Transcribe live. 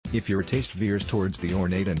If your taste veers towards the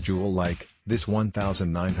ornate and jewel-like, this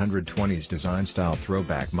 1920s design style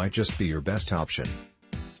throwback might just be your best option.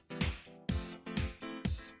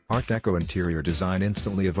 Art Deco interior design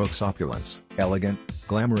instantly evokes opulence. Elegant,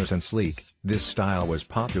 glamorous and sleek, this style was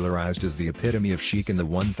popularized as the epitome of chic in the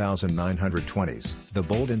 1920s. The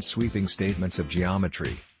bold and sweeping statements of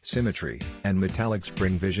geometry, symmetry, and metallics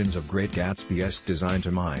bring visions of Great Gatsby-esque design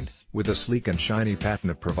to mind, with a sleek and shiny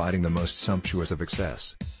patina providing the most sumptuous of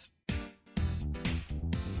excess.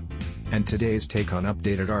 And today's take on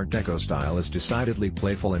updated Art Deco style is decidedly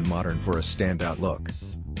playful and modern for a standout look.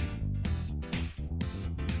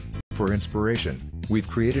 For inspiration, we've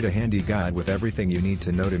created a handy guide with everything you need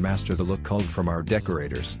to know to master the look culled from our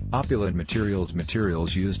decorators. Opulent materials.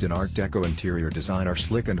 Materials used in Art Deco interior design are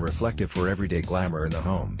slick and reflective for everyday glamour in the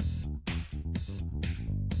home.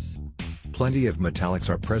 Plenty of metallics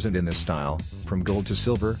are present in this style, from gold to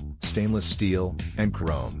silver, stainless steel, and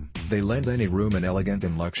chrome. They lend any room an elegant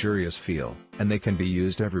and luxurious feel, and they can be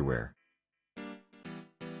used everywhere.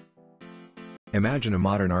 Imagine a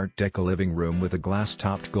modern Art Deco living room with a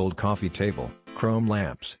glass-topped gold coffee table, chrome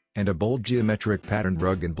lamps, and a bold geometric patterned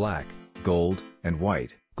rug in black, gold, and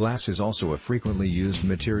white. Glass is also a frequently used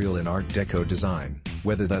material in Art Deco design,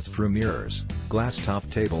 whether that's through mirrors, glass-topped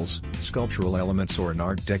tables, sculptural elements or an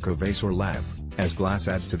Art Deco vase or lamp, as glass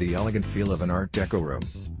adds to the elegant feel of an Art Deco room.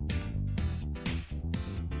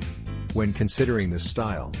 When considering this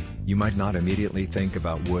style, you might not immediately think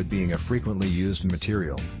about wood being a frequently used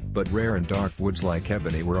material, but rare and dark woods like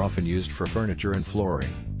ebony were often used for furniture and flooring.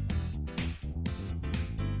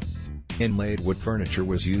 Inlaid wood furniture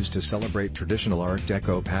was used to celebrate traditional Art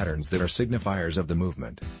Deco patterns that are signifiers of the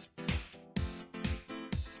movement.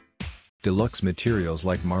 Deluxe materials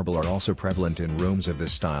like marble are also prevalent in rooms of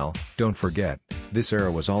this style. Don't forget, this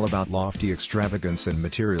era was all about lofty extravagance, and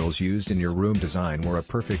materials used in your room design were a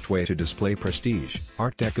perfect way to display prestige.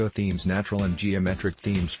 Art Deco themes. Natural and geometric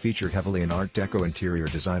themes feature heavily in Art Deco interior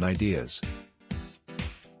design ideas.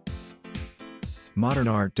 Modern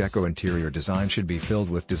Art Deco interior design should be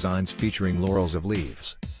filled with designs featuring laurels of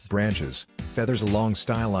leaves, branches, feathers along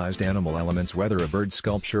stylized animal elements, whether a bird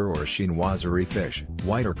sculpture or a chinoiserie fish.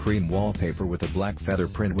 White or cream wallpaper with a black feather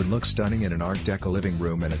print would look stunning in an Art Deco living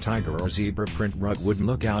room, and a tiger or zebra print rug wouldn't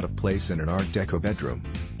look out of place in an Art Deco bedroom.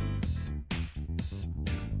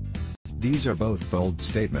 These are both bold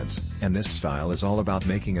statements, and this style is all about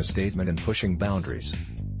making a statement and pushing boundaries.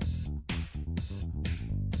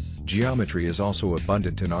 Geometry is also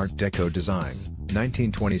abundant in Art Deco design.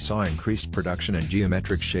 1920 saw increased production, and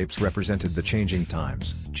geometric shapes represented the changing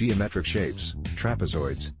times. Geometric shapes,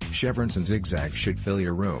 trapezoids, chevrons and zigzags should fill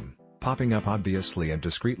your room, popping up obviously and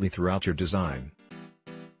discreetly throughout your design.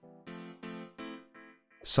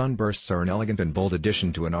 Sunbursts are an elegant and bold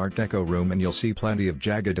addition to an Art Deco room, and you'll see plenty of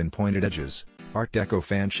jagged and pointed edges. Art Deco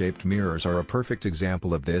fan-shaped mirrors are a perfect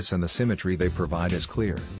example of this, and the symmetry they provide is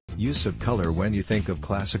clear. Use of color. When you think of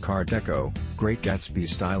classic Art Deco, Great Gatsby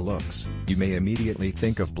style looks, you may immediately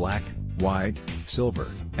think of black, white, silver,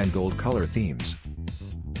 and gold color themes.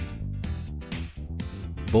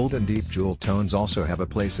 Bold and deep jewel tones also have a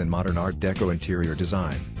place in modern Art Deco interior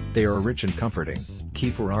design. They are rich and comforting, key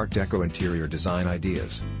for Art Deco interior design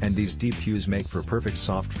ideas, and these deep hues make for perfect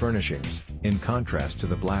soft furnishings, in contrast to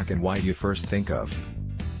the black and white you first think of.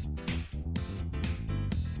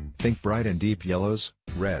 Think bright and deep yellows,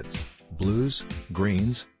 reds, blues,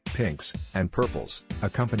 greens, pinks, and purples,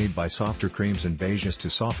 accompanied by softer creams and beiges to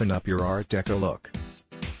soften up your Art Deco look.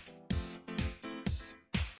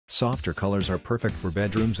 Softer colors are perfect for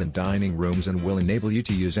bedrooms and dining rooms and will enable you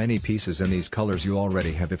to use any pieces in these colors you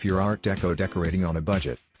already have if you're Art Deco decorating on a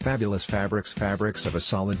budget. Fabulous fabrics. Fabrics of a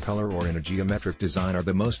solid color or in a geometric design are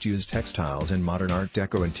the most used textiles in modern Art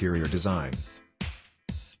Deco interior design.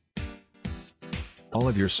 All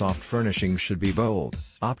of your soft furnishings should be bold.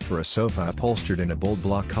 Opt for a sofa upholstered in a bold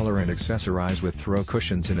block color and accessorize with throw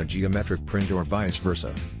cushions in a geometric print or vice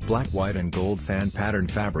versa. Black, white and gold fan pattern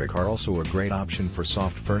fabric are also a great option for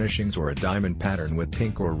soft furnishings, or a diamond pattern with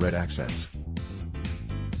pink or red accents.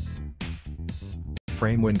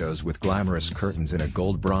 Frame windows with glamorous curtains in a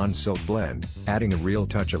gold bronze silk blend, adding a real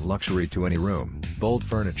touch of luxury to any room. Bold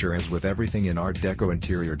furniture. As with everything in Art Deco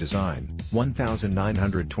interior design,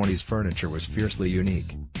 1920s furniture was fiercely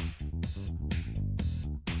unique.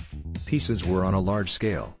 Pieces were on a large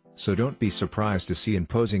scale, so don't be surprised to see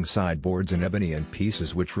imposing sideboards in ebony and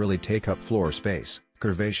pieces which really take up floor space.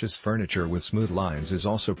 Curvaceous furniture with smooth lines is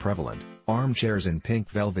also prevalent. Armchairs in pink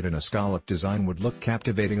velvet and a scallop design would look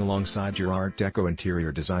captivating alongside your Art Deco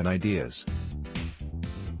interior design ideas.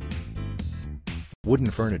 Wooden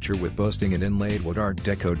furniture with boasting an inlaid wood Art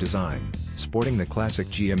Deco design, sporting the classic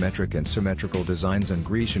geometric and symmetrical designs and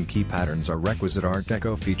Grecian key patterns are requisite Art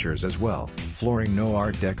Deco features as well. Flooring. No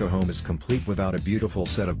Art Deco home is complete without a beautiful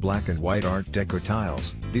set of black and white Art Deco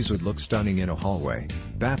tiles. These would look stunning in a hallway,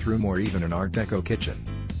 bathroom or even an Art Deco kitchen.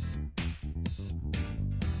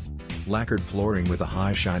 Lacquered flooring with a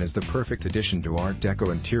high shine is the perfect addition to Art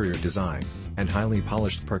Deco interior design, and highly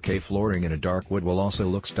polished parquet flooring in a dark wood will also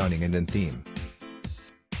look stunning and in theme.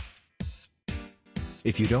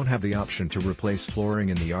 If you don't have the option to replace flooring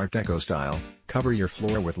in the Art Deco style, cover your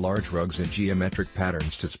floor with large rugs and geometric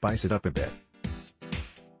patterns to spice it up a bit.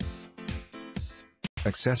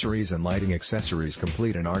 Accessories and lighting. Accessories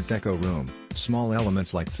complete an Art Deco room. Small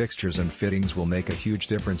elements like fixtures and fittings will make a huge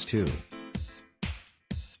difference too.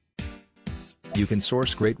 You can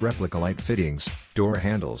source great replica light fittings, door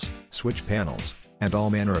handles, switch panels, and all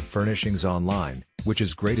manner of furnishings online, which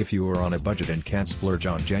is great if you are on a budget and can't splurge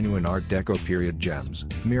on genuine Art Deco period gems.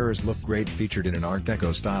 Mirrors look great featured in an Art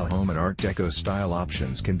Deco style home, and Art Deco style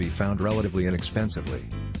options can be found relatively inexpensively.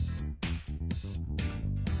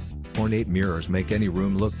 Ornate mirrors make any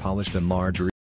room look polished and larger.